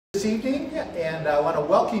this evening, and I want to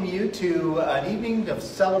welcome you to an evening to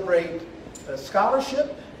celebrate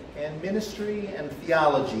scholarship and ministry and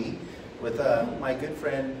theology with my good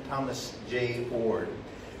friend Thomas J. Oord.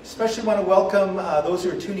 Especially want to welcome those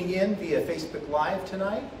who are tuning in via Facebook Live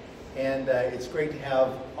tonight, and it's great to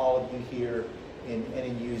have all of you here in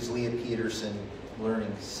NNU's Leah Peterson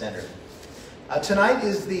Learning Center. Tonight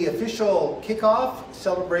is the official kickoff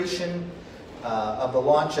celebration of the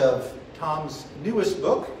launch of Tom's newest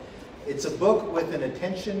book. It's a book with an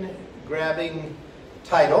attention-grabbing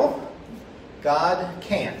title, God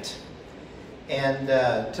Can't. And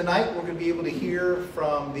tonight we're going to be able to hear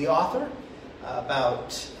from the author about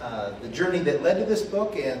the journey that led to this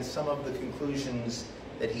book and some of the conclusions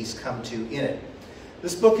that he's come to in it.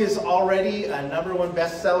 This book is already a #1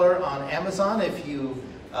 bestseller on Amazon. If you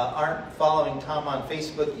aren't following Tom on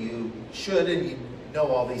Facebook, you should, and you know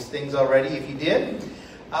all these things already if you did.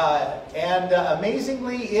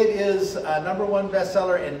 Amazingly, it is a #1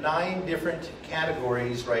 bestseller in 9 different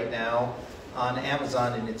categories right now on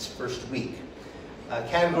Amazon in its first week.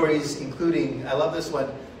 Categories including, I love this one,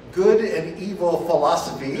 good and evil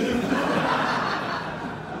philosophy.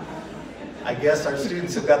 I guess our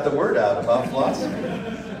students have got the word out about philosophy.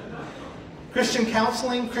 Christian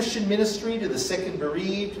counseling, Christian ministry to the sick and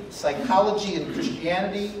bereaved, psychology and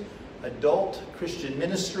Christianity, adult Christian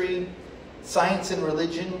ministry, science and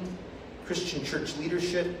religion, Christian church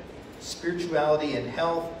leadership, spirituality and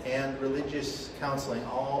health, and religious counseling,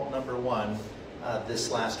 all #1 this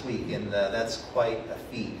last week, and that's quite a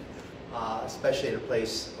feat, especially at a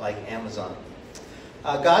place like Amazon.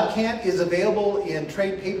 God Can't is available in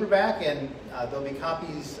trade paperback, and there'll be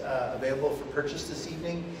copies available for purchase this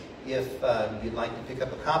evening if you'd like to pick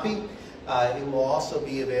up a copy. It will also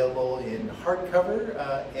be available in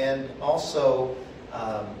hardcover, and also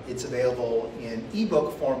it's available in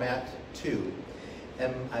ebook format too.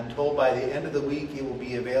 And I'm told by the end of the week it will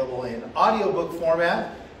be available in audiobook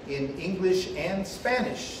format in English and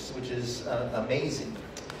Spanish, which is amazing.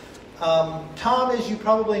 Tom, as you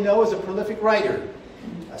probably know, is a prolific writer,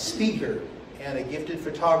 a speaker, and a gifted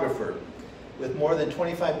photographer. With more than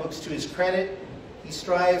 25 books to his credit, he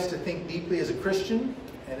strives to think deeply as a Christian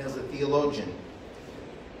and as a theologian.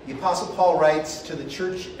 The Apostle Paul writes to the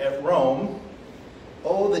church at Rome,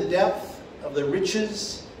 "Oh, the depth of the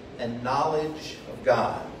riches and knowledge of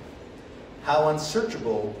God! How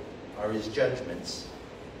unsearchable are his judgments."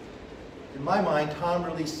 In my mind, Tom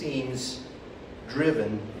really seems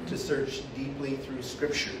driven to search deeply through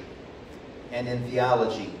Scripture and in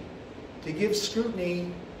theology, to give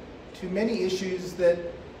scrutiny to many issues that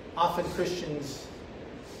often Christians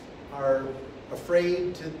are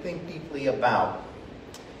afraid to think deeply about.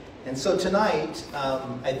 And so tonight,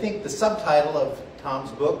 I think the subtitle of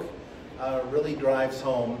Tom's book really drives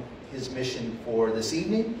home his mission for this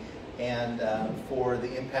evening and for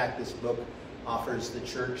the impact this book offers the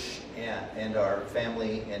church and our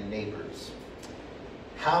family and neighbors.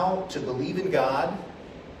 How to believe in God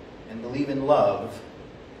and believe in love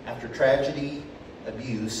after tragedy,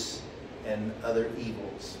 abuse, and other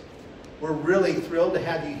evils. We're really thrilled to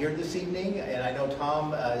have you here this evening, and I know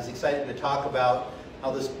Tom is excited to talk about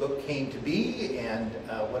how this book came to be and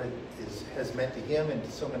what it has meant to him and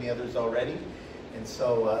to so many others already. And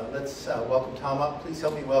so let's welcome Tom up. Please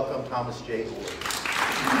help me welcome Thomas J. Oord.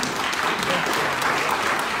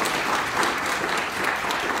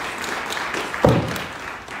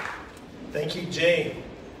 Thank you, Jay.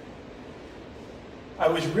 I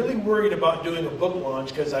was really worried about doing a book launch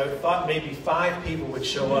because I thought maybe 5 people would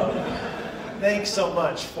show up. Thanks so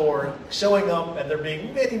much for showing up, and there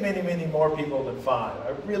being many, many, many more people than 5.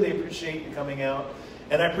 I really appreciate you coming out,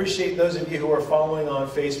 and I appreciate those of you who are following on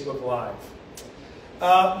Facebook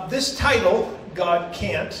Live. This title, God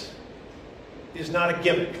Can't, is not a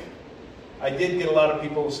gimmick. I did get a lot of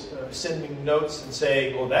people send me notes and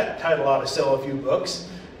say, well, that title ought to sell a few books.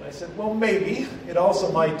 And I said, well, maybe. It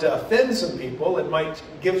also might offend some people. It might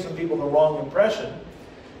give some people the wrong impression.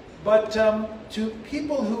 But to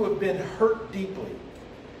people who have been hurt deeply,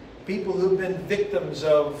 people who have been victims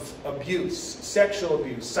of abuse, sexual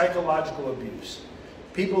abuse, psychological abuse,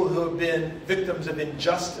 people who have been victims of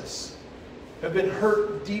injustice, have been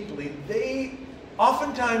hurt deeply, they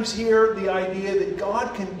oftentimes hear the idea that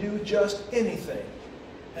God can do just anything.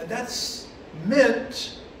 And that's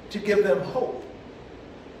meant to give them hope.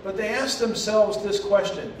 But they ask themselves this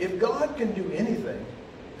question: if God can do anything,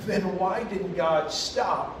 then why didn't God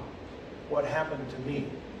stop what happened to me?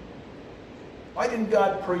 Why didn't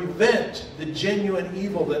God prevent the genuine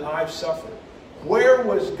evil that I've suffered? Where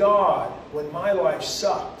was God when my life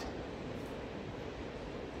sucked?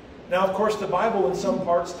 Now, of course, the Bible in some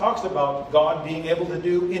parts talks about God being able to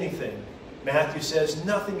do anything. Matthew says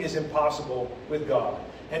nothing is impossible with God.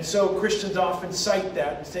 And so Christians often cite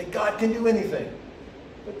that and say God can do anything.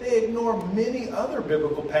 But they ignore many other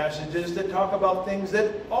biblical passages that talk about things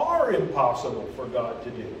that are impossible for God to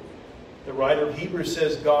do. The writer of Hebrews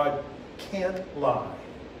says God can't lie.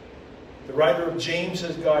 The writer of James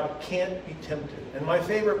says God can't be tempted. And my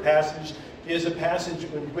favorite passage is a passage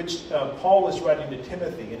in which Paul is writing to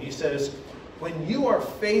Timothy. And he says, when you are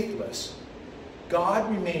faithless, God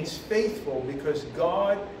remains faithful because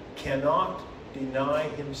God cannot deny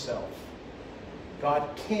himself. God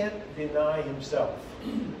can't deny himself.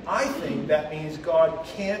 I think that means God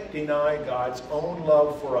can't deny God's own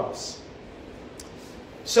love for us.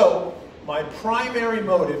 So, my primary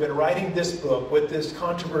motive in writing this book with this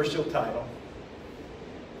controversial title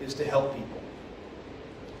is to help people.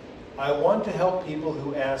 I want to help people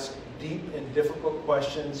who ask deep and difficult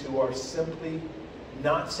questions, who are simply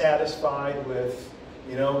not satisfied with,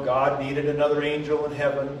 God needed another angel in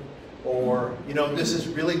heaven, or, this is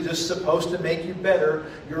really just supposed to make you better.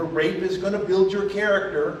 Your rape is going to build your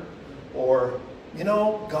character, or,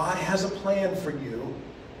 God has a plan for you.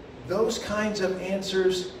 Those kinds of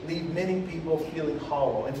answers leave many people feeling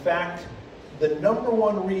hollow. In fact, the number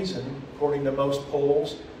one reason, according to most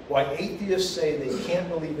polls, why atheists say they can't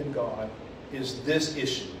believe in God is this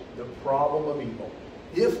issue, the problem of evil.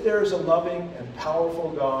 If there's a loving and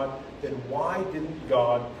powerful God, then why didn't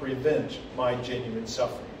God prevent my genuine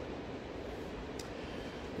suffering?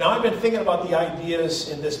 Now, I've been thinking about the ideas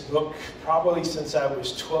in this book probably since I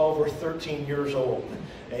was 12 or 13 years old,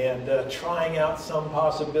 and trying out some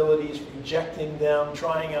possibilities, rejecting them,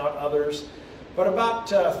 trying out others. But about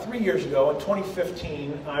 3 years ago, in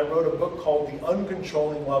 2015, I wrote a book called The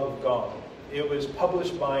Uncontrolling Love of God. It was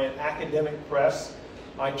published by an academic press.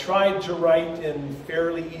 I tried to write in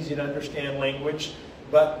fairly easy to understand language,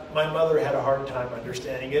 but my mother had a hard time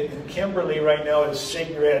understanding it. And Kimberly right now is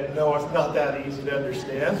shaking her head, no, it's not that easy to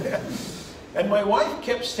understand. And my wife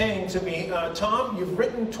kept saying to me, Tom, you've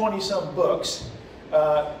written 20-some books.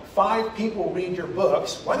 5 people read your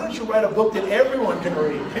books. Why don't you write a book that everyone can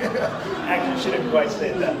read? Actually, she didn't quite say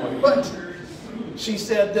it that way. But she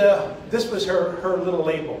said, this was her little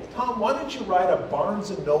label. Tom, why don't you write a Barnes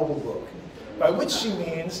 & Noble book? By which she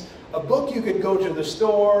means a book you could go to the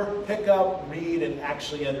store, pick up, read, and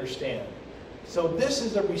actually understand. So this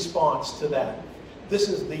is a response to that. This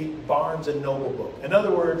is the Barnes & Noble book. In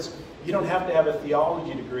other words, you don't have to have a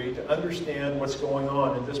theology degree to understand what's going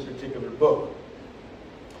on in this particular book.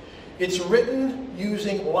 It's written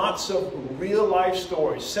using lots of real-life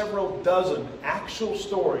stories, several dozen actual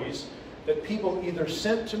stories that people either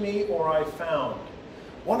sent to me or I found.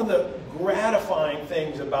 One of the gratifying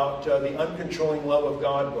things about the Uncontrolling Love of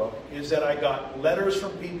God book is that I got letters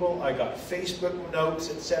from people, I got Facebook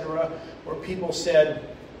notes, etc., where people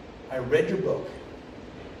said, I read your book,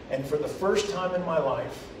 and for the first time in my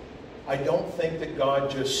life, I don't think that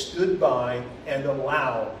God just stood by and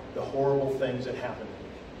allowed the horrible things that happened to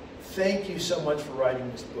me. Thank you so much for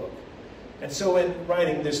writing this book. And so in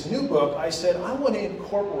writing this new book, I said, I want to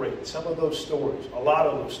incorporate some of those stories, a lot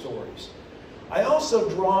of those stories. I also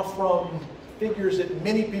draw from figures that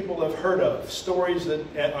many people have heard of, stories that,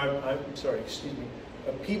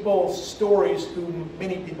 people's stories who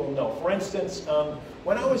many people know. For instance,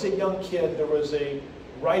 when I was a young kid, there was a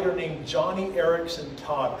writer named Johnny Erickson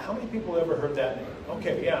Todd. How many people ever heard that name?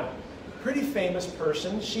 Okay, yeah. Pretty famous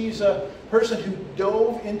person. She's a person who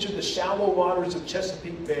dove into the shallow waters of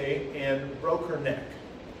Chesapeake Bay and broke her neck,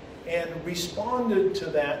 and responded to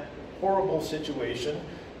that horrible situation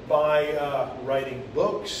by writing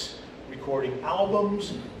books, recording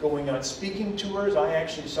albums, going on speaking tours. I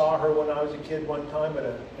actually saw her when I was a kid one time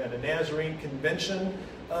at a Nazarene convention.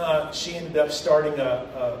 She ended up starting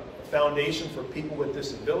a foundation for people with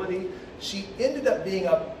disability. She ended up being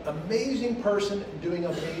an amazing person and doing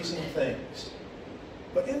amazing things.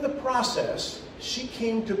 But in the process, she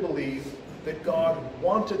came to believe that God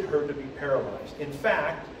wanted her to be paralyzed. In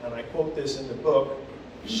fact, and I quote this in the book,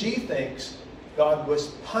 she thinks God was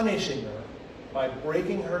punishing her by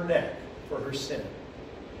breaking her neck for her sin.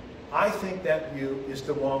 I think that view is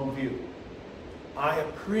the wrong view. I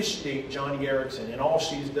appreciate Johnny Erickson and all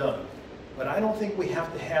she's done, but I don't think we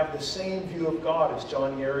have to have the same view of God as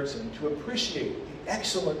Johnny Erickson to appreciate the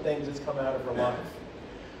excellent things that's come out of her life.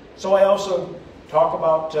 So I also talk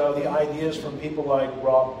about the ideas from people like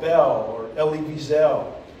Rob Bell or Elie Wiesel,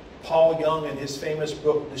 Paul Young in his famous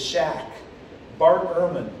book, The Shack, Bart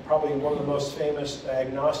Ehrman, probably one of the most famous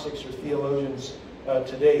agnostics or theologians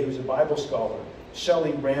today, who's a Bible scholar,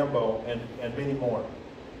 Shelley Rambo, and many more.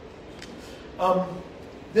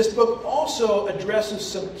 This book also addresses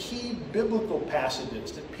some key biblical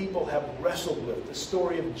passages that people have wrestled with. The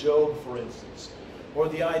story of Job, for instance, or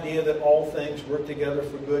the idea that all things work together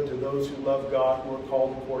for good to those who love God, who are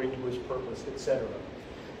called according to his purpose, etc.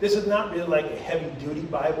 This is not really like a heavy-duty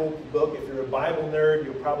Bible book. If you're a Bible nerd,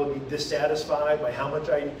 you'll probably be dissatisfied by how much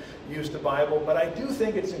I use the Bible. But I do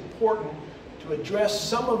think it's important to address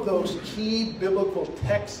some of those key biblical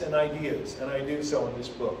texts and ideas, and I do so in this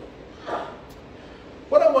book.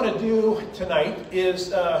 What I want to do tonight is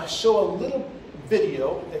show a little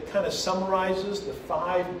video that kind of summarizes the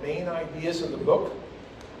 5 main ideas of the book.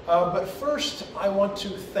 But first, I want to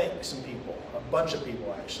thank some people, a bunch of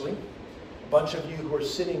people actually. A bunch of you who are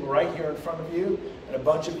sitting right here in front of you, and a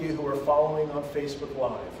bunch of you who are following on Facebook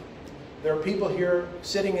Live. There are people here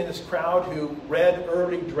sitting in this crowd who read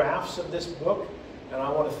early drafts of this book, and I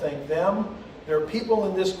want to thank them. There are people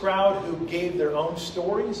in this crowd who gave their own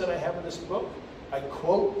stories that I have in this book. I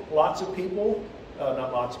quote lots of people,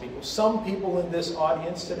 not lots of people, some people in this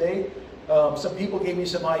audience today. Some people gave me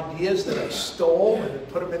some ideas that I stole and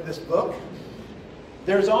put them in this book.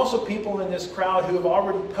 There's also people in this crowd who have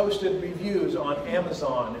already posted reviews on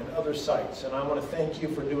Amazon and other sites, and I want to thank you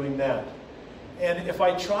for doing that. And if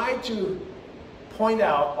I try to point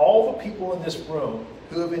out all the people in this room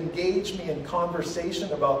who have engaged me in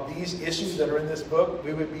conversation about these issues that are in this book,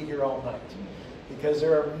 we would be here all night. Because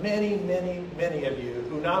there are many, many, many of you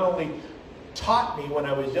who not only taught me when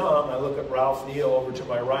I was young. I look at Ralph Neal over to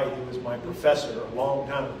my right, who was my professor a long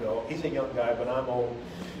time ago. He's a young guy, but I'm old.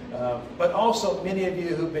 But also many of you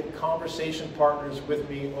who've been conversation partners with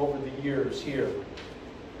me over the years here.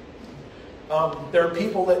 There are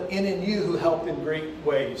people in you who helped in great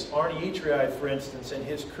ways. Arnie Etriide, for instance, and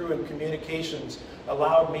his crew in communications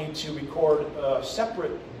allowed me to record a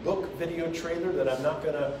separate book video trailer that I'm not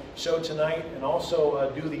going to show tonight, and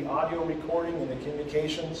also do the audio recording and the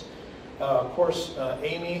communications. Of course,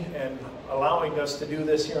 Amy, and allowing us to do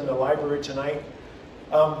this here in the library tonight.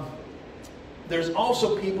 There's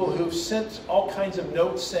also people who've sent all kinds of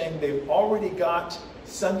notes saying they've already got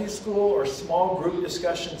Sunday school or small group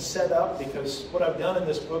discussions set up, because what I've done in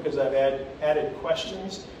this book is I've added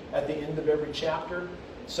questions at the end of every chapter.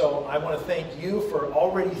 So I want to thank you for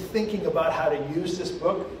already thinking about how to use this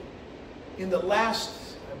book. In the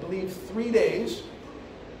last, I believe, 3 days,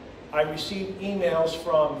 I received emails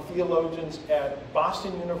from theologians at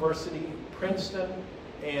Boston University, Princeton,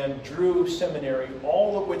 and Drew Seminary,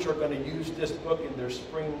 all of which are going to use this book in their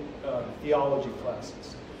spring theology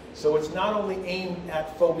classes. So it's not only aimed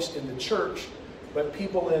at folks in the church, but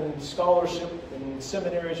people in scholarship and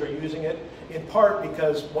seminaries are using it, in part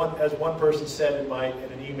because, as one person said in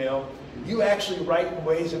an email, you actually write in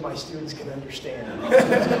ways that my students can understand.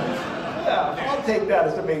 Yeah, I'll take that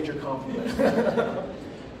as a major compliment.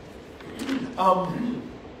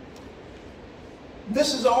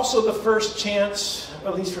 This is also the first chance,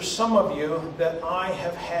 at least for some of you, that I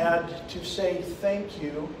have had to say thank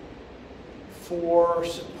you for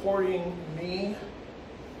supporting me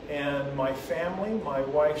and my family, my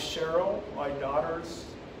wife Cheryl, my daughters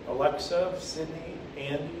Alexa, Sydney,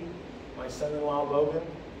 Andy, my son-in-law Logan,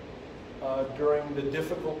 during the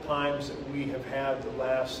difficult times that we have had the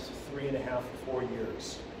last 3.5 to 4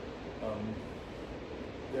 years.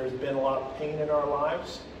 There's been a lot of pain in our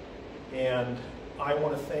lives, and I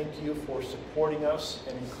want to thank you for supporting us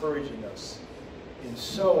and encouraging us in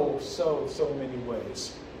so many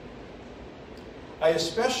ways. I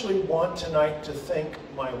especially want tonight to thank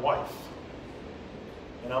my wife,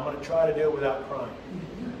 and I'm going to try to do it without crying.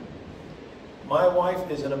 My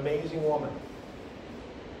wife is an amazing woman.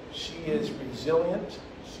 She is resilient,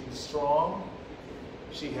 she's strong,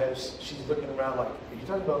 she's looking around like, are you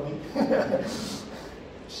talking about me?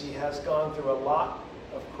 She has gone through a lot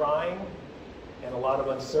of crying and a lot of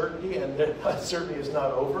uncertainty, and the uncertainty is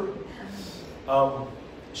not over.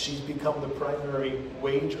 She's become the primary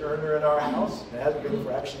wage earner in our house. It has been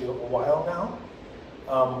for actually a while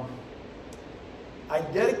now. I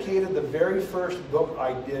dedicated the very first book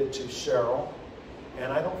I did to Cheryl,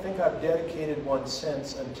 and I don't think I've dedicated one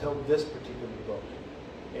since until this particular book.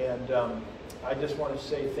 And I just want to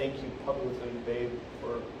say thank you publicly, babe,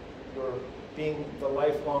 for your being the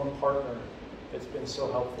lifelong partner that's been so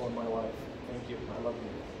helpful in my life. Thank you. I love you.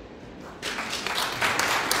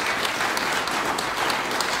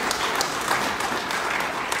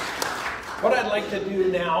 What I'd like to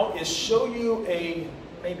do now is show you a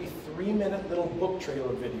maybe 3-minute little book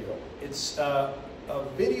trailer video. It's a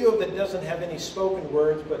video that doesn't have any spoken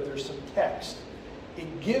words, but there's some text.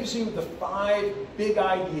 It gives you the 5 big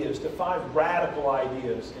ideas, the 5 radical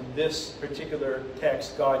ideas in this particular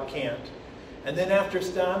text, God Can't. And then after it's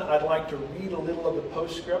done, I'd like to read a little of the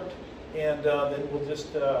postscript, and then we'll just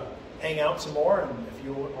hang out some more, and if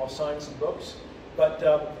you want, I'll sign some books. But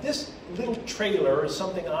this little trailer is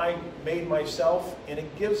something I made myself, and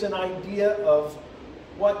it gives an idea of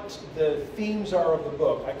what the themes are of the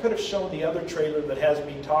book. I could have shown the other trailer that has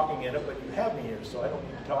me talking in it, but you have me here, so I don't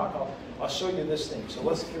need to talk. I'll show you this thing, so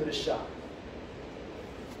let's give it a shot.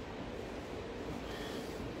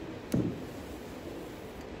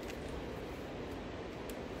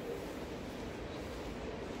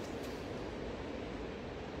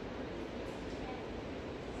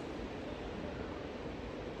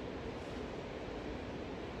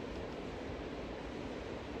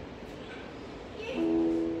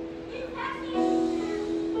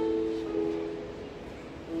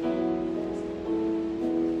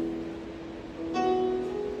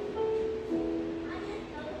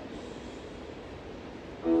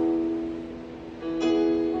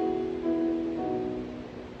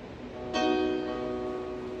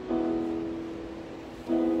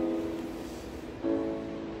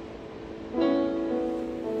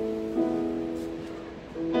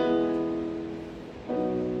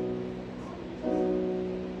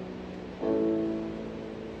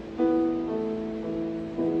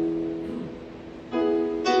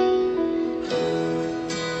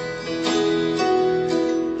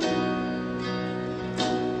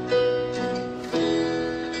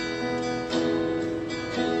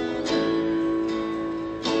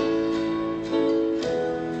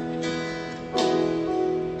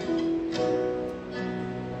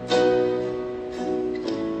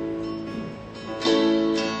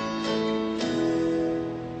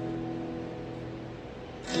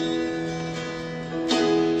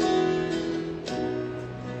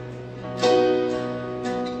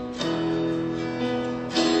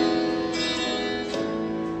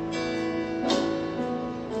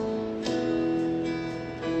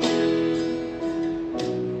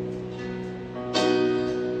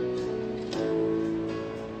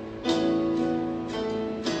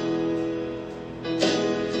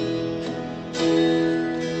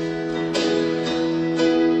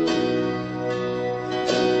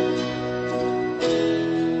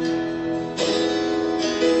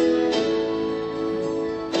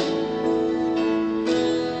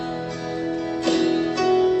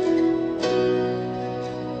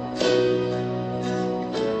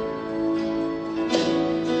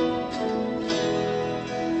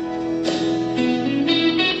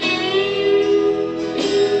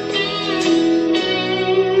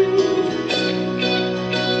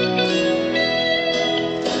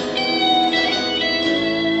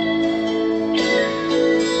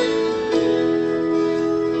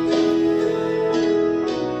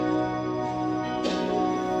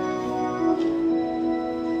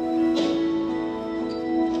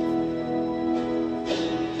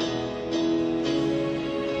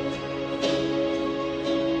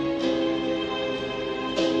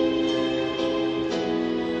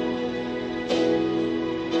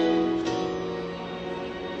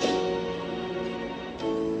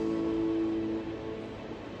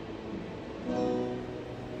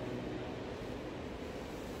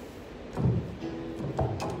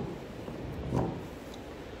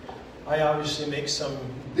 I obviously make some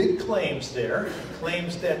big claims there,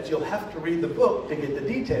 claims that you'll have to read the book to get the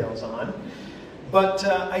details on. But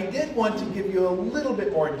I did want to give you a little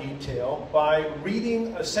bit more detail by reading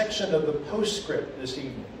a section of the postscript this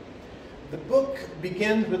evening. The book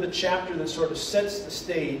begins with a chapter that sort of sets the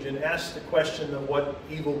stage and asks the question of what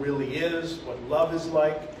evil really is, what love is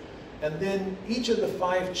like, and then each of the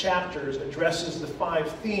 5 chapters addresses the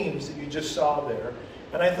 5 themes that you just saw there.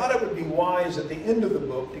 And I thought it would be wise at the end of the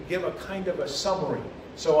book to give a kind of a summary.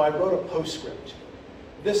 So I wrote a postscript.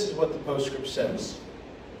 This is what the postscript says.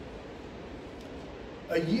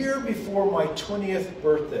 A year before my 20th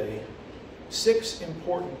birthday, 6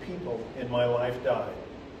 important people in my life died.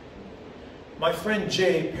 My friend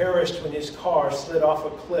Jay perished when his car slid off a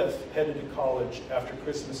cliff headed to college after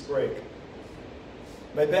Christmas break.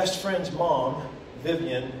 My best friend's mom,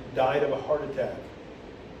 Vivian, died of a heart attack.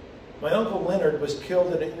 My Uncle Leonard was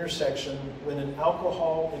killed at an intersection when an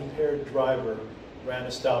alcohol-impaired driver ran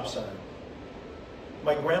a stop sign.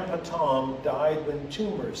 My Grandpa Tom died when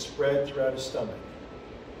tumors spread throughout his stomach.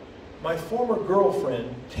 My former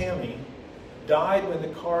girlfriend, Tammy, died when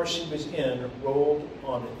the car she was in rolled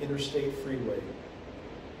on an interstate freeway.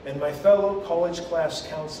 And my fellow college class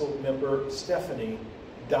council member, Stephanie,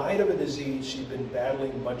 died of a disease she'd been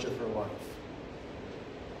battling much of her life.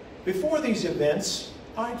 Before these events,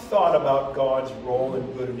 I'd thought about God's role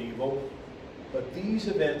in good and evil, but these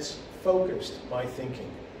events focused my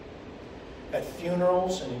thinking. At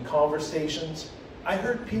funerals and in conversations, I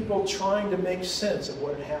heard people trying to make sense of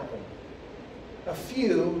what had happened. A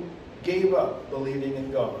few gave up believing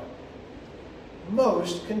in God.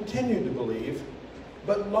 Most continued to believe,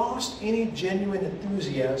 but lost any genuine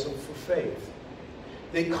enthusiasm for faith.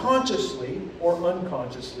 They consciously or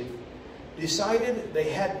unconsciously decided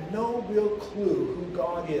they had no real clue who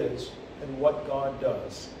God is and what God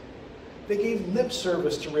does. They gave lip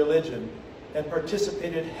service to religion and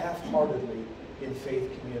participated half-heartedly in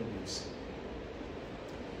faith communities.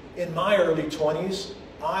 In my early 20s,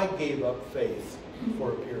 I gave up faith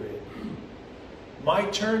for a period. My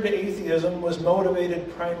turn to atheism was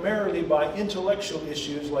motivated primarily by intellectual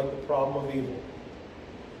issues like the problem of evil.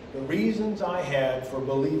 The reasons I had for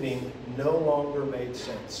believing no longer made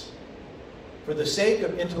sense. For the sake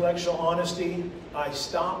of intellectual honesty, I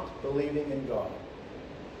stopped believing in God.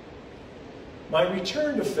 My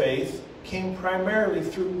return to faith came primarily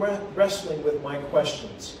through wrestling with my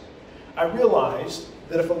questions. I realized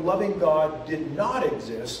that if a loving God did not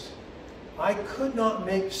exist, I could not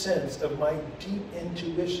make sense of my deep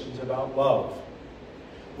intuitions about love.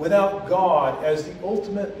 Without God as the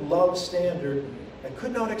ultimate love standard, I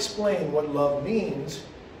could not explain what love means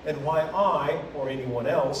and why I, or anyone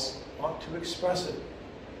else, ought to express it.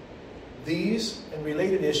 These and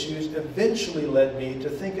related issues eventually led me to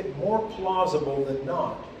think it more plausible than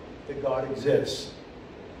not that God exists.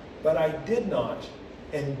 But I did not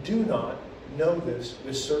and do not know this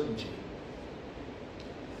with certainty.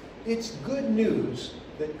 It's good news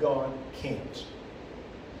that God can't.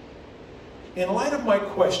 In light of my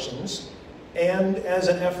questions, and as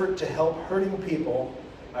an effort to help hurting people,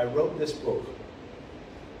 I wrote this book.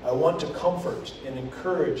 I want to comfort and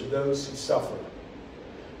encourage those who suffer.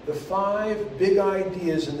 The 5 big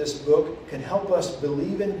ideas in this book can help us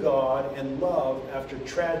believe in God and love after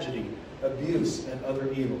tragedy, abuse, and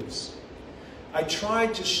other evils. I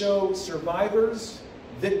tried to show survivors,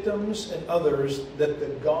 victims, and others that the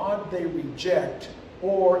God they reject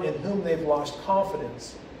or in whom they've lost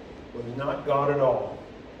confidence was not God at all.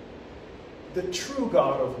 The true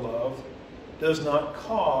God of love does not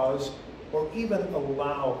cause or even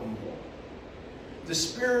allow evil. The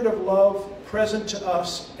spirit of love present to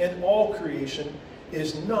us and all creation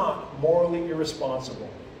is not morally irresponsible.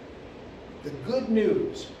 The good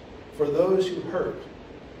news for those who hurt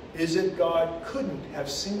is that God couldn't have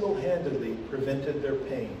single-handedly prevented their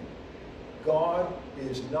pain. God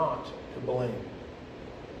is not to blame.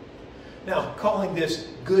 Now, calling this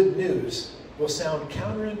good news will sound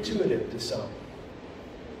counterintuitive to some.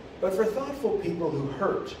 But for thoughtful people who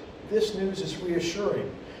hurt, this news is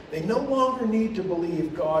reassuring. They no longer need to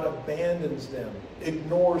believe God abandons them,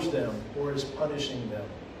 ignores them, or is punishing them.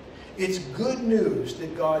 It's good news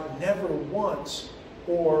that God never wants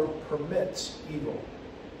or permits evil.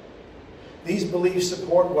 These beliefs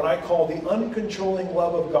support what I call the uncontrolling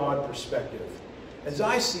love of God perspective. As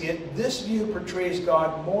I see it, this view portrays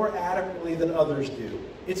God more adequately than others do.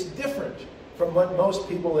 It's different from what most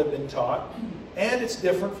people have been taught, and it's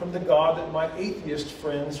different from the God that my atheist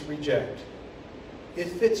friends reject. It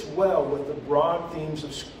fits well with the broad themes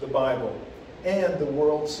of the Bible and the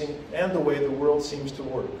way the world seems to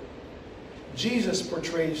work. Jesus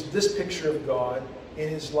portrays this picture of God in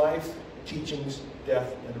his life, teachings,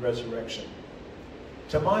 death, and resurrection.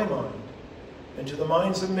 To my mind, and to the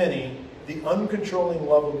minds of many, the uncontrolling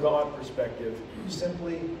love of God perspective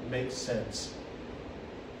simply makes sense.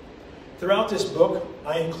 Throughout this book,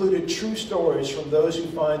 I included true stories from those who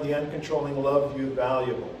find the uncontrolling love view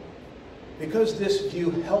valuable. Because this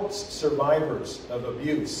view helps survivors of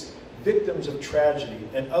abuse, victims of tragedy,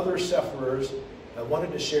 and other sufferers, I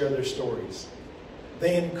wanted to share their stories.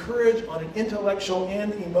 They encourage on an intellectual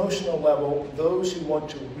and emotional level those who want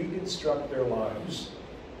to reconstruct their lives.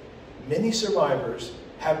 Many survivors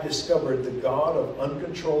have discovered the God of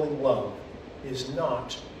uncontrolling love is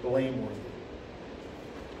not blameworthy.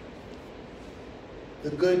 The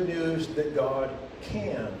good news that God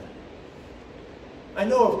can. I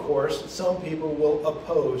know, of course, that some people will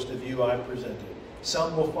oppose the view I presented.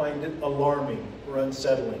 Some will find it alarming or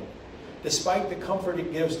unsettling. Despite the comfort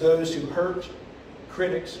it gives those who hurt,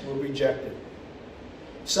 critics will reject it.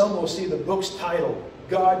 Some will see the book's title,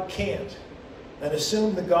 God Can't, and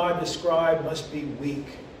assume the God described must be weak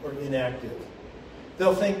or inactive.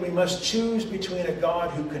 They'll think we must choose between a God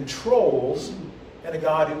who controls and a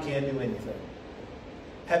God who can't do anything.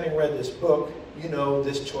 Having read this book, you know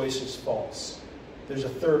this choice is false. There's a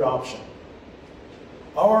third option.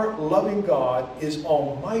 Our loving God is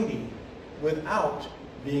almighty without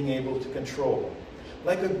being able to control.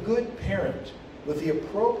 Like a good parent with the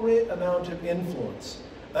appropriate amount of influence,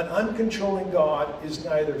 An uncontrolling God is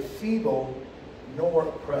neither feeble nor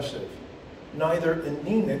oppressive, neither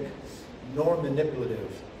anemic nor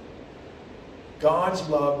manipulative. God's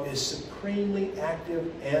love is supremely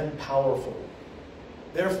active and powerful.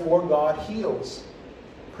 Therefore, God heals,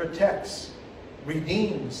 protects,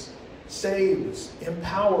 redeems, saves,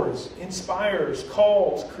 empowers, inspires,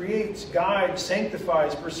 calls, creates, guides,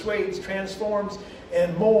 sanctifies, persuades, transforms,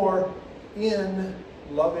 and more in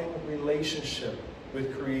loving relationship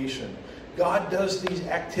with creation. God does these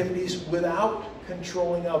activities without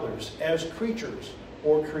controlling others as creatures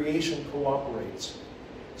or creation cooperates.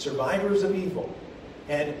 Survivors of evil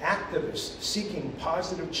and activists seeking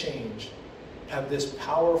positive change have this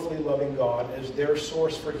powerfully loving God as their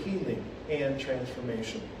source for healing and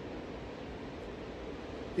transformation.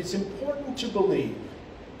 It's important to believe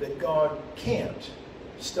that God can't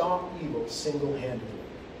stop evil single-handedly.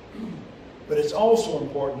 But it's also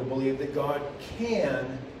important to believe that God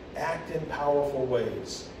can act in powerful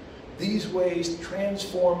ways. These ways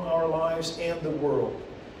transform our lives and the world.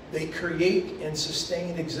 They create and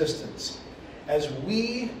sustain existence. As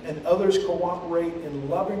we and others cooperate in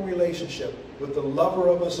loving relationship with the lover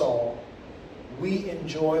of us all, we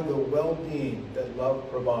enjoy the well-being that love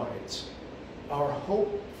provides. Our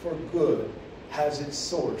hope for good has its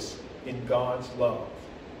source in God's love.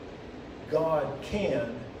 God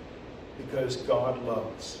can because God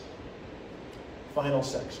loves. Final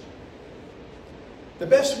section. The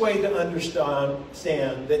best way to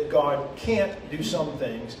understand that God can't do some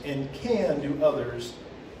things and can do others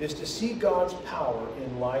is to see God's power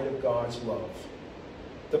in light of God's love.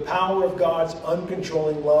 The power of God's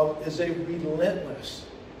uncontrolling love is a relentless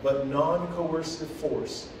but non-coercive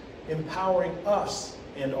force, empowering us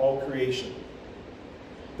and all creation.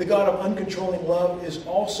 The God of uncontrolling love is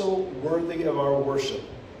also worthy of our worship.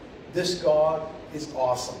 This God is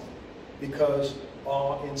awesome because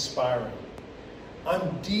awe-inspiring.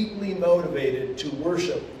 I'm deeply motivated to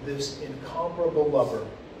worship this incomparable lover.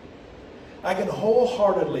 I can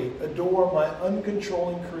wholeheartedly adore my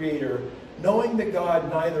uncontrolling Creator, knowing that God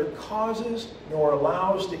neither causes nor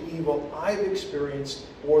allows the evil I've experienced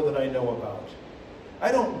or that I know about.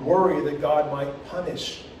 I don't worry that God might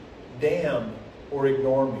punish, damn, or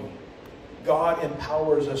ignore me. God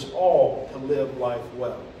empowers us all to live life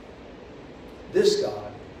well. This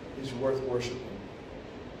God is worth worshiping.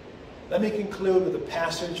 Let me conclude with a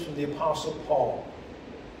passage from the Apostle Paul.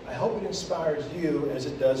 I hope it inspires you as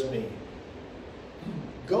it does me.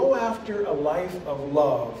 Go after a life of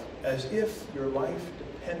love as if your life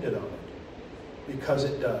depended on it, because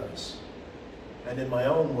it does. And in my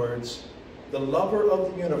own words, the lover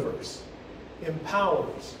of the universe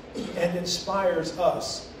empowers and inspires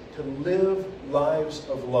us to live lives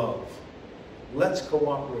of love. Let's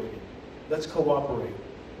cooperate. Let's cooperate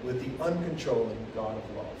with the uncontrolling God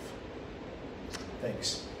of love.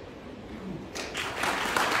 Thanks.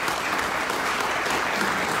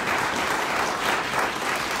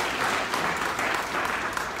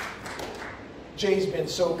 Jay's been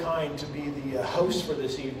so kind to be the host for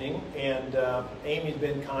this evening, and Amy's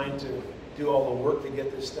been kind to do all the work to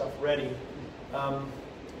get this stuff ready.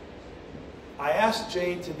 I asked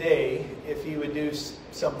Jay today if he would do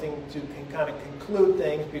something to kind of conclude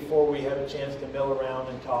things before we have a chance to mill around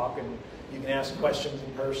and talk, and you can ask questions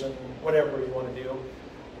in person, whatever you want to do.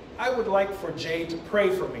 I would like for Jay to pray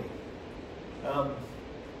for me.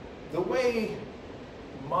 The way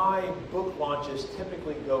my book launches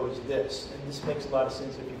typically go is this, and this makes a lot of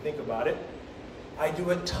sense if you think about it. I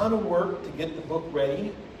do a ton of work to get the book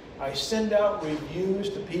ready. I send out reviews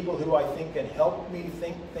to people who I think can help me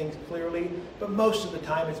think things clearly, but most of the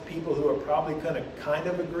time it's people who are probably going to kind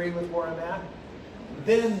of agree with where I'm at.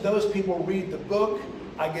 Then those people read the book,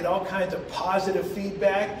 I get all kinds of positive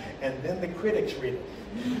feedback, and then the critics read it.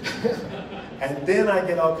 And then I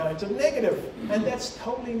get all kinds of negative. And that's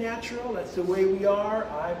totally natural, that's the way we are,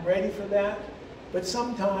 I'm ready for that. But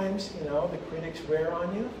sometimes, you know, the critics wear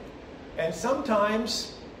on you. And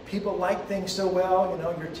sometimes people like things so well, you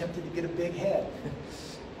know, you're tempted to get a big head.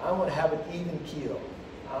 I want to have an even keel.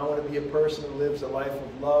 I want to be a person who lives a life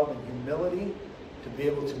of love and humility, to be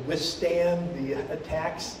able to withstand the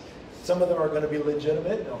attacks. Some of them are going to be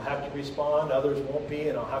legitimate, and I'll have to respond. Others won't be,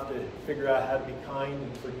 and I'll have to figure out how to be kind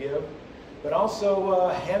and forgive. But also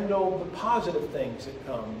handle the positive things that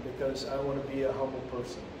come, because I want to be a humble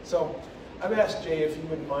person. So I've asked Jay if you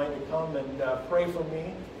wouldn't mind to come and pray for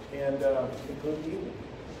me and conclude the evening.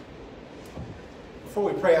 Before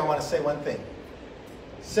we pray, I want to say one thing.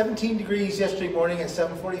 17 degrees yesterday morning at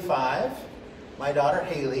 7:45. My daughter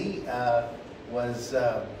Haley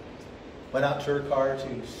went out to her car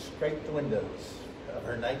to scrape the windows of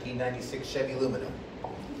her 1996 Chevy Lumina.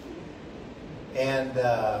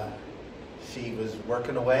 And she was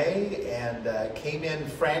working away and came in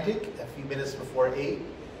frantic a few minutes before 8.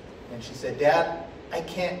 And she said, "Dad, I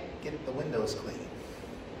can't get the windows clean."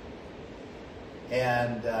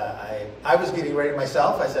 And I was getting ready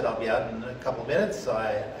myself. I said, "I'll be out in a couple minutes." So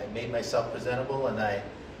I made myself presentable and I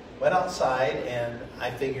went outside, and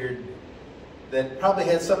I figured that probably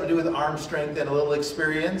had something to do with arm strength and a little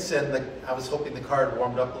experience, and I was hoping the car had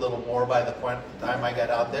warmed up a little more by the time I got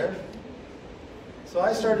out there. So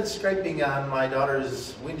I started scraping on my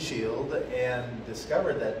daughter's windshield and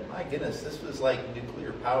discovered that, my goodness, this was like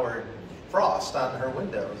nuclear-powered frost on her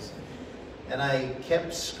windows. And I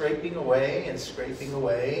kept scraping away,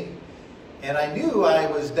 and I knew I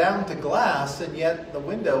was down to glass, and yet the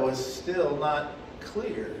window was still not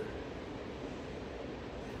clear.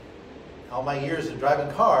 All my years of driving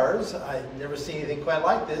cars, I'd never seen anything quite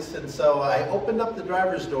like this, and so I opened up the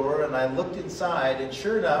driver's door and I looked inside, and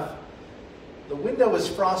sure enough, the window was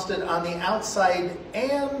frosted on the outside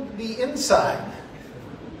and the inside.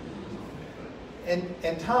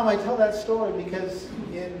 And Tom, I tell that story because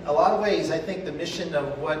in a lot of ways, I think the mission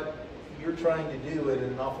of what you're trying to do in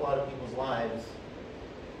an awful lot of people's lives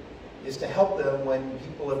is to help them when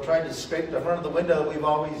people have tried to scrape the front of the window. We've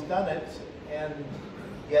always done it, and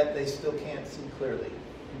yet they still can't see clearly.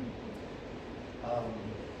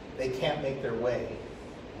 They can't make their way,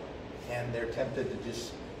 and they're tempted to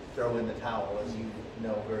just throw in the towel, as you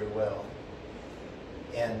know very well.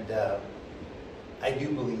 And I do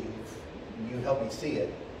believe, and you help me see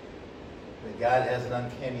it, that God has an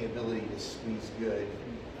uncanny ability to squeeze good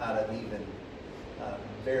out of even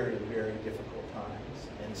very, very difficult times.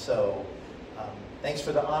 And so, thanks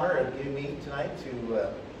for the honor of giving me tonight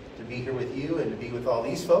to be here with you and to be with all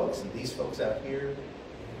these folks and these folks out here.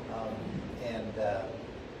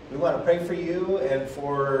 We want to pray for you and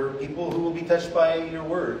for people who will be touched by your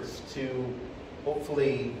words to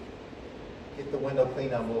hopefully get the window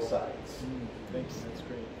clean on both sides. Thanks, that's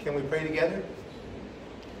great. Can we pray together?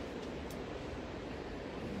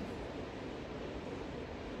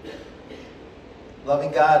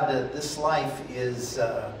 Loving God, this life is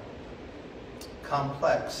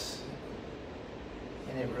complex,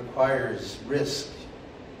 and it requires risk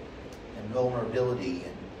and vulnerability,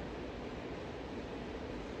 and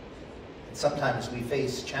sometimes we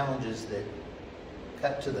face challenges that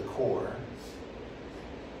cut to the core,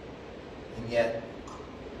 and yet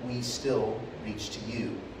we still reach to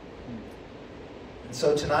you. And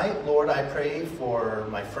so tonight, Lord, I pray for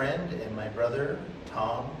my friend and my brother,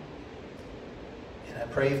 Tom, and I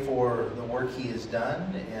pray for the work he has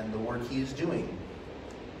done and the work he is doing.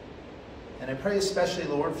 And I pray especially,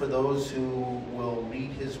 Lord, for those who will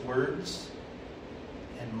read his words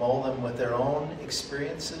and mold them with their own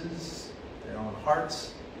experiences, their own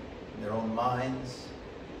hearts, their own minds.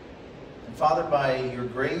 And Father, by your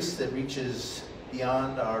grace that reaches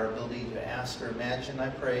beyond our ability to ask or imagine, I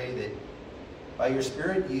pray that by your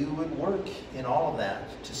Spirit you would work in all of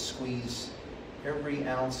that to squeeze every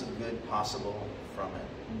ounce of good possible from it.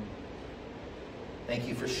 Thank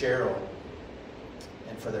you for Cheryl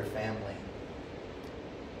and for their family.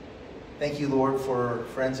 Thank you, Lord, for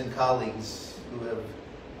friends and colleagues who have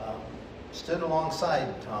stood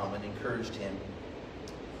alongside Tom and encouraged him.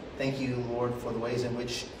 Thank you, Lord, for the ways in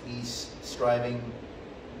which he's striving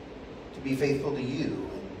to be faithful to you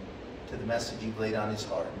and to the message you've laid on his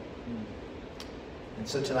heart. And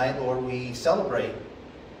so tonight, Lord, we celebrate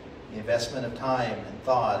the investment of time and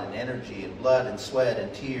thought and energy and blood and sweat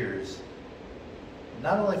and tears,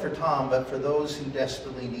 not only for Tom, but for those who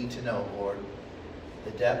desperately need to know, Lord,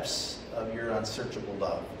 the depths of your unsearchable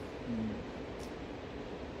love.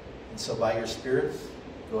 And so by your Spirit,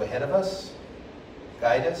 go ahead of us,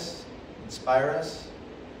 guide us, inspire us,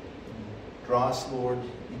 draw us, Lord,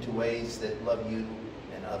 into ways that love you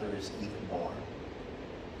and others even more.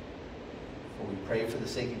 For we pray for the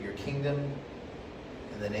sake of your kingdom,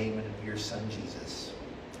 in the name of your Son, Jesus.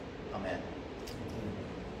 Amen.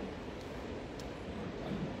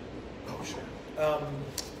 Oh, sure.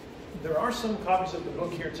 There are some copies of the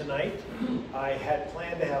book here tonight. I had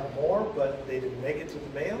planned to have more, but they didn't make it to the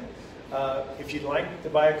mail. If you'd like to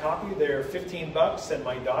buy a copy, they're $15, and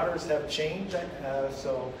my daughters have change.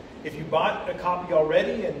 So if you bought a copy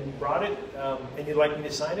already and brought it, and you'd like me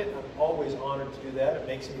to sign it, I'm always honored to do that. It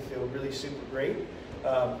makes me feel really super great.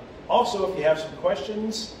 Also, if you have some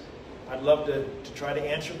questions, I'd love to try to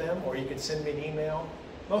answer them, or you can send me an email.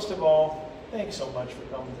 Most of all, thanks so much for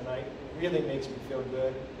coming tonight. It really makes me feel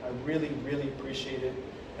good. I really, really appreciate it.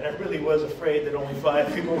 And I really was afraid that only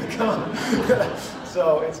 5 people would come.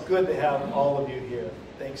 So it's good to have all of you here.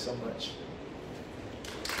 Thanks so much.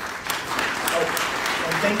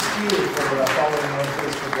 thank you for following on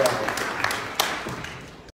Facebook Live.